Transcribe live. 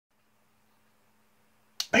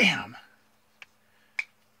Bam!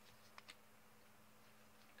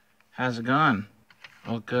 How's it going?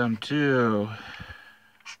 Welcome to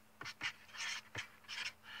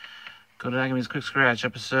Kotodaigami's Quick Scratch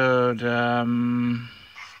episode, I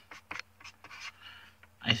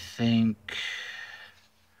think,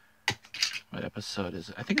 what episode is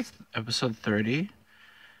it? I think it's episode 30.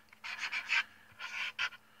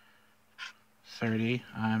 30,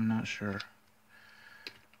 I'm not sure.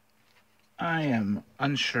 I am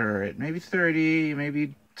unsure. It may be 30,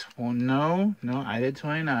 maybe no, I did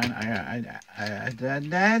 29. I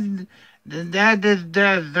did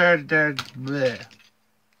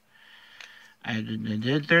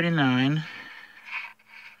 39.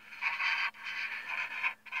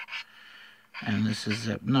 And this is,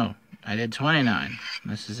 no, I did 29.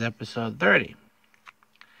 This is episode 30.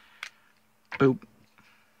 Boop.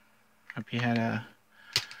 Hope you had a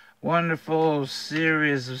wonderful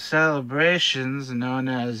series of celebrations known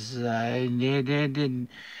as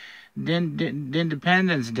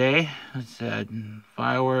Independence Day. It's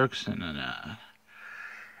fireworks and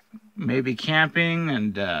maybe camping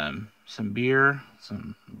and some beer,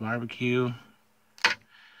 some barbecue,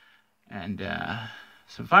 and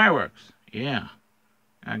some fireworks. Yeah,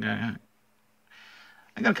 I got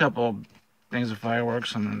a couple things of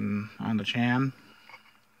fireworks on the chan.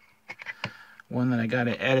 One that I got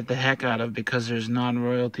to edit the heck out of because there's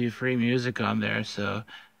non-royalty free music on there, so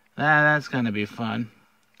that's going to be fun.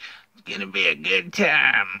 It's going to be a good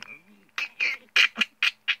time.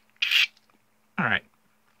 Alright,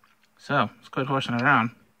 so let's quit horsing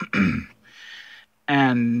around.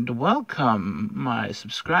 And welcome my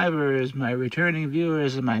subscribers, my returning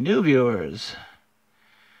viewers, and my new viewers.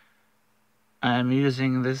 I'm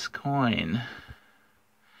using this coin.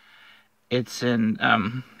 It's in,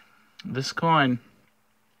 this coin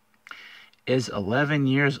is 11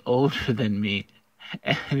 years older than me,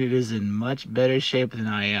 and it is in much better shape than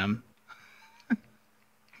I am.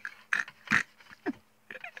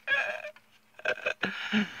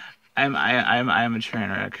 I'm a train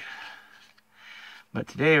wreck. But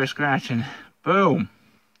today we're scratching, boom,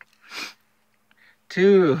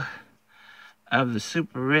 2 of the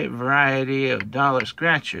super rate variety of dollar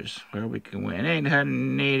scratchers, where we can win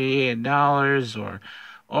 $888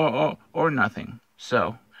 or nothing.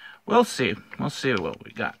 So we'll see what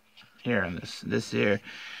we got here in this here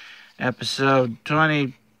episode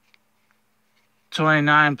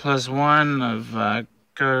 29 plus 1 of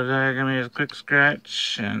Kotodaigami's Quick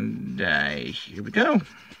Scratch, and here we go.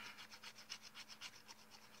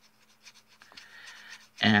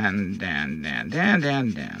 And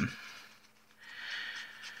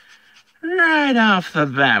right off the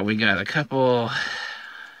bat, we got a couple,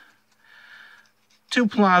 2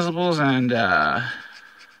 plausibles and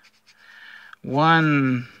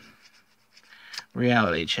 1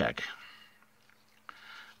 reality check.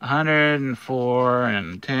 104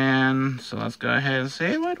 and 10. So let's go ahead and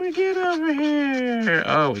see what we get over here.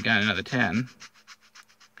 Oh, we got another 10.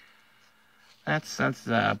 That's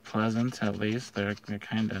pleasant. At least they're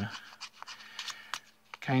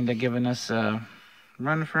kind of giving us a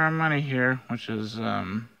run for our money here, which is what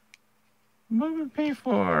we pay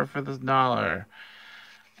for this dollar.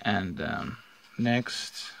 And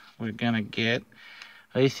next we're gonna get.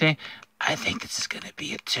 What do you think? I think this is gonna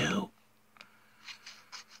be a 2.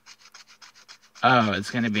 Oh,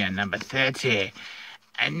 it's gonna be a number 30.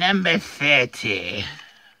 A number 30.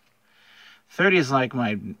 30 is like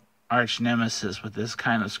my arch nemesis with this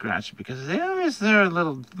kind of scratch, because they always throw a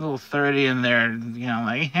little 30 in there, you know,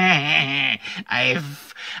 like, I've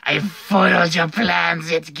foiled your plans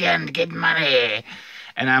yet again to get money.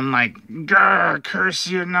 And I'm like, grr, curse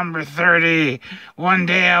you, number 30. One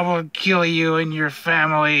day I will kill you and your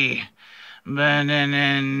family. But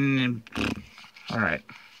then, all right.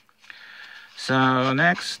 So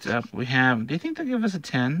next up we have, do you think they'll give us a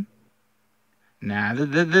 10? Nah,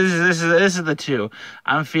 this is the 2.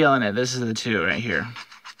 I'm feeling it. This is the 2 right here.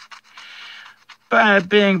 Bada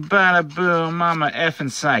bing, bada boom, I'm a effing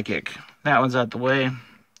psychic. That one's out the way.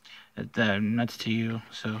 Nuts to you.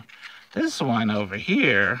 So this one over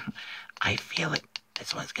here, I feel it.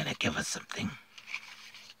 This one's gonna give us something.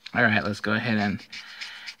 All right, let's go ahead and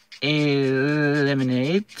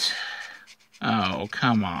eliminate. Oh,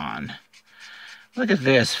 come on. Look at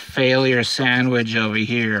this failure sandwich over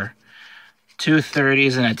here. 2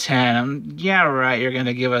 30s and a 10. Yeah, right, you're going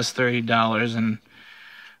to give us $30 and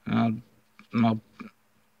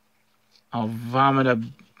I'll vomit a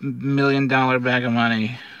 $1 million bag of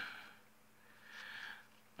money.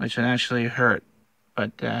 Which would actually hurt.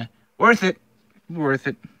 But worth it. Worth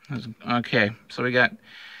it. Okay, so we got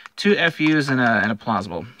 2 FUs and a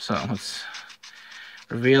plausible. So let's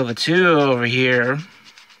reveal the 2 over here.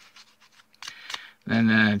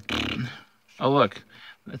 Then, oh look,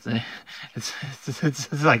 it's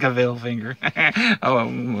like a middle finger. Oh,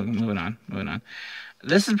 moving on.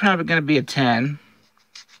 This is probably going to be a 10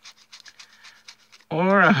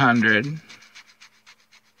 or 100,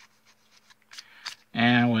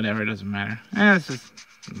 and whatever, it doesn't matter. Let's just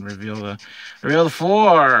reveal the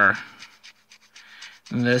 4.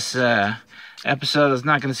 This episode is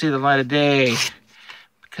not going to see the light of day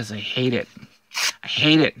because I hate it. I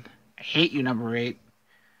hate you, number 8.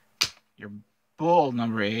 You're bull,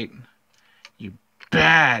 number 8. You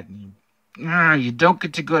bad. You don't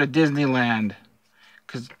get to go to Disneyland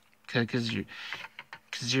because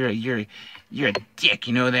you're a dick.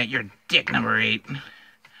 You know that? You're a dick, number 8.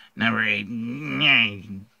 Number 8.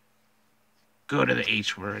 Go to the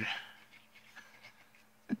H word.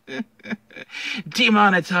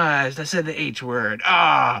 Demonetized. I said the H word.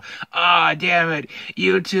 Damn it.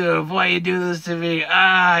 YouTube, why you do this to me?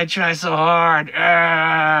 I try so hard.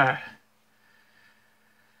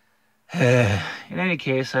 In any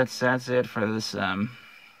case, that's it for this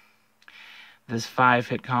this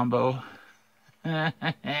 5-hit combo. All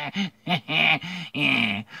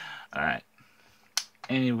right.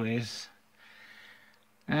 Anyways,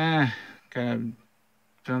 gotta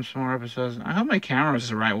film some more episodes. I hope my camera's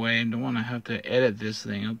the right way. I don't want to have to edit this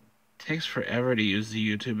thing. It takes forever to use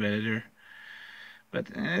the YouTube editor, but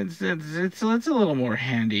it's a little more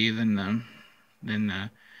handy than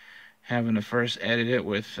having to first edit it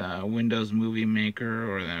with Windows Movie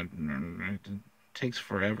Maker, or that. It takes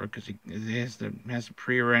forever because it has to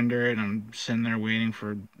pre-render it, and I'm sitting there waiting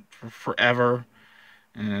for forever,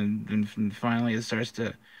 and then finally it starts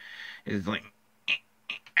to. It's like,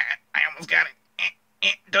 I almost got it.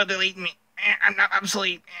 Don't delete me. I'm not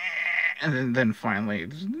obsolete. And then finally,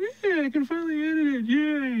 I can finally edit it.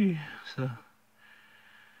 Yay! So,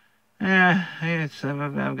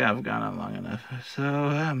 I've gone on long enough.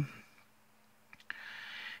 So,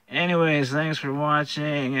 anyways, thanks for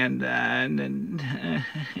watching, and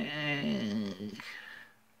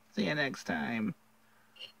see you next time.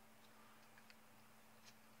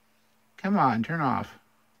 Come on, turn off.